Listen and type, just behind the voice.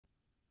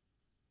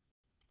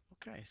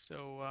Okay,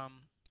 so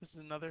this is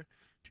another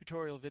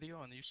tutorial video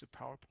on the use of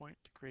PowerPoint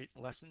to create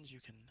lessons you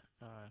can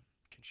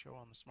show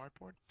on the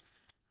smartboard.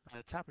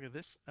 The topic of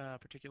this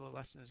particular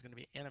lesson is going to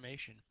be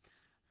animation,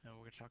 and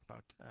we're going to talk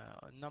about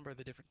a number of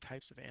the different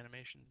types of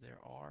animations there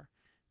are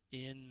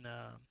in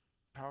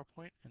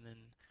PowerPoint, and then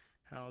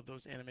how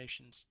those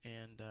animations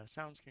and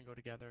sounds can go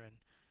together,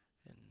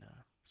 and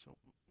so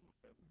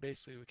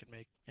basically we can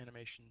make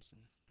animations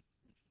and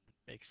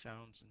make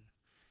sounds, and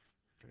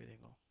everything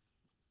will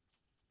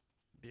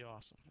be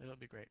awesome. It'll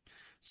be great.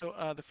 So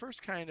the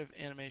first kind of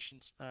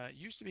animations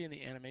used to be in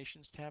the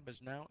animations tab,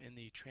 is now in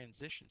the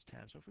transitions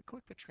tab. So if we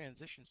click the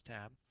transitions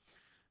tab,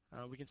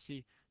 we can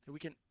see that we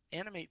can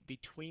animate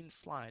between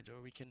slides,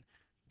 or we can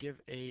give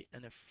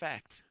an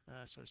effect,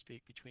 so to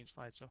speak, between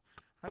slides. So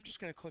I'm just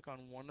going to click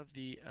on one of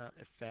the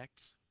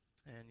effects,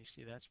 and you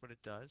see that's what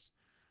it does.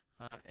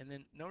 And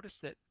then notice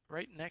that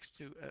right next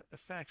to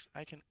effects,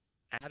 I can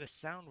add a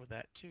sound with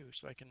that too.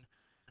 So I can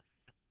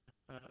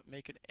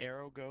make an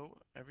arrow go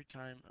every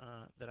time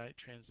that I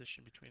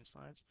transition between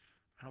slides.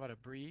 How about a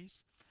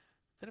breeze?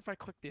 Then if I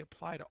click the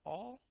apply to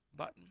all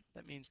button,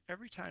 that means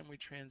every time we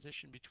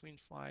transition between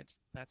slides,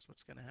 that's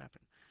what's going to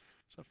happen.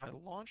 So if I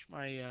launch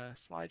my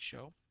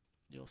slideshow,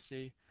 you'll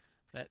see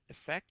that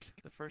effect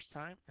the first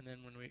time, and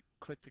then when we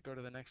click to go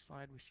to the next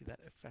slide, we see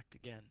that effect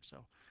again. So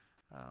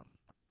um,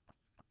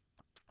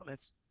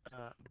 that's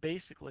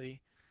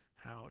basically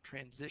how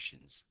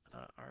transitions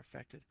are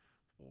affected,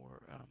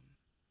 or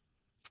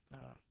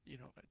you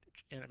know,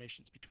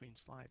 animations between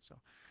slides. So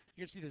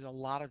you can see there's a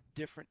lot of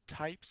different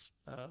types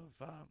of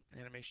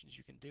animations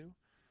you can do,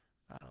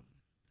 um,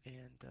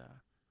 and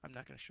I'm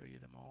not going to show you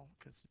them all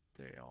because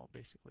they all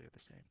basically are the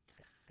same.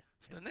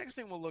 So the next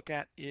thing we'll look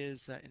at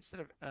is instead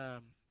of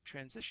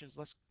transitions,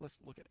 let's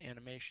look at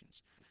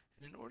animations.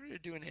 And in order to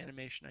do an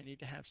animation, I need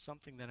to have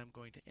something that I'm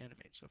going to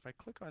animate. So if I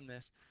click on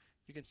this,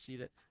 you can see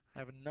that I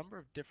have a number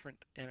of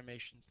different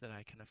animations that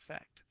I can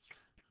affect,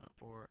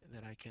 or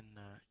that I can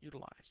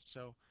utilize.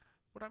 So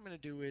what I'm going to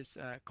do is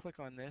click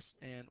on this,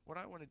 and what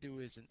I want to do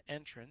is an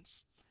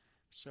entrance.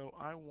 So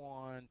I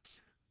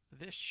want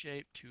this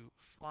shape to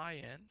fly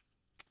in,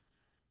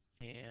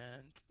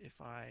 and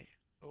if I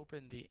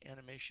open the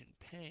animation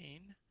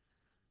pane,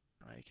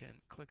 I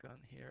can click on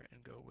here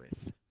and go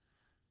with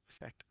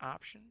effect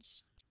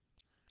options,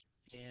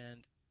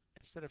 and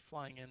instead of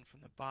flying in from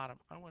the bottom,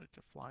 I want it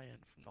to fly in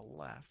from the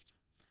left.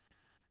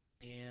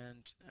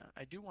 And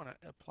I do want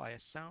to apply a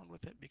sound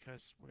with it,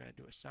 because we're going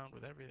to do a sound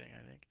with everything,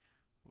 I think.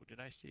 Ooh,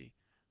 did I see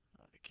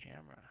the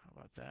camera? How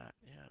about that?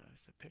 Yeah,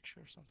 it's a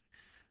picture or something.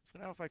 So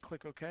now if I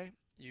click OK,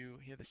 you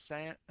hear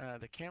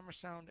the camera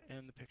sound,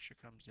 and the picture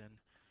comes in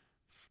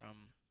from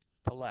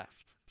the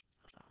left.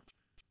 Uh,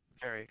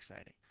 Very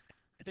exciting.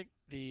 I think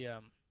the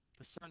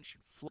sun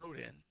should float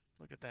in.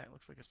 Look at that. It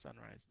looks like a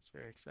sunrise. It's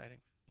very exciting.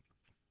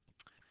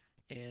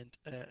 And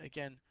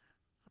again,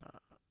 uh,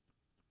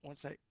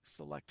 once I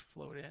select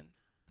float in,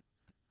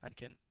 I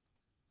can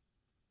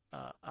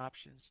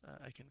options.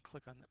 I can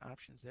click on the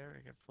options there.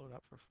 I can float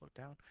up or float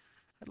down.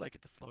 I'd like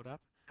it to float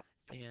up,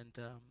 and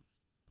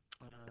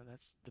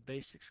that's the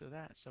basics of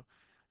that. So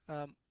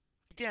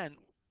again,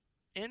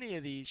 any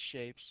of these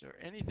shapes or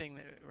anything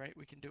that, right,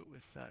 we can do it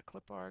with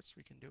clip arts.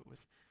 We can do it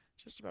with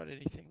just about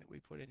anything that we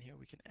put in here.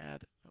 We can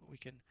add, we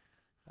can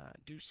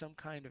do some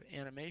kind of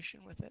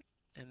animation with it,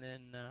 and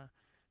then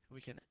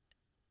we can,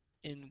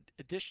 in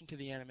addition to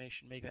the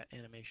animation, make that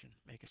animation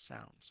make a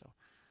sound. So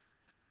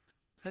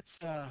that's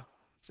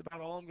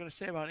about all I'm going to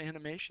say about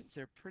animations.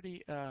 They're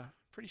pretty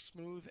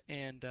smooth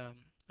and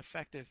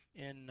effective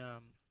in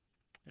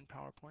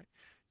PowerPoint.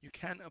 You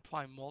can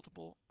apply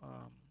multiple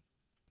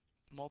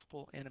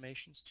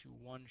animations to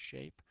one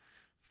shape.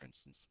 For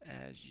instance,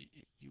 as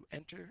you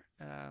enter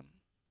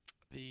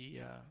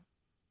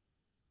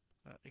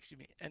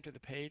enter the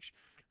page,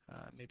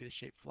 maybe the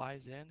shape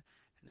flies in,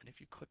 and then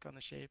if you click on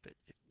the shape, it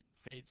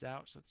fades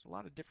out. So it's a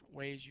lot of different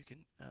ways you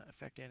can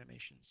affect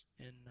animations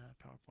in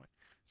PowerPoint.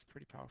 It's a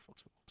pretty powerful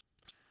tool.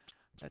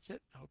 That's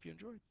it. I hope you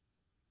enjoyed.